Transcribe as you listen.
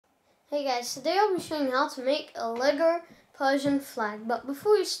Hey guys, today I'll be showing you how to make a Lego Persian flag. But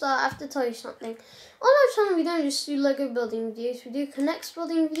before we start, I have to tell you something. On our channel, we don't just do Lego building videos. We do Connects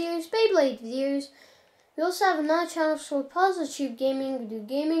building videos, Beyblade videos. We also have another channel called Parsatube Gaming. We do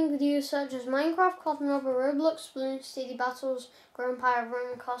gaming videos such as Minecraft, Cotton Rubber, Roblox, Bloons, Steady Battles, Grow Empire,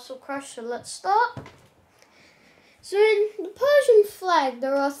 Roman Castle Crush. So let's start. So in the Persian flag,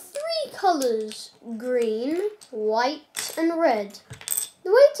 there are three colours: green, white, and red. The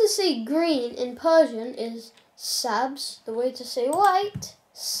way to say green in Persian is sabz, the way to say white,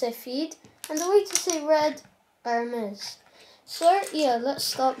 sefid, and the way to say red, qarmez. So yeah, let's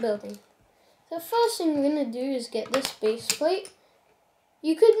start building. The first thing we're gonna do is get this base plate.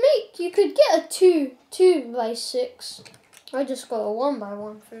 You could get a 2x6. I just got a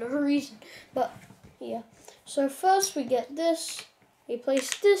 1x1 for no reason, but yeah. So first we get this, we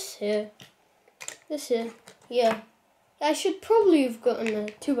place this here, yeah. I should probably have gotten a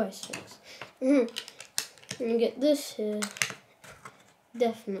 2x6. And get this here.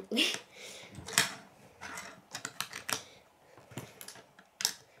 Definitely.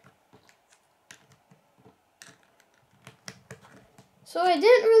 So I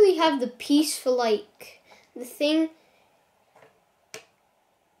didn't really have the piece for like the thing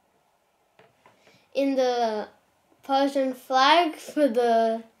in the Persian flag for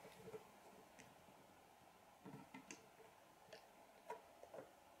the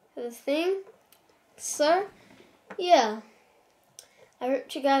thing. So yeah, I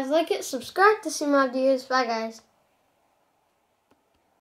hope you guys like it. Subscribe to see my videos. Bye guys.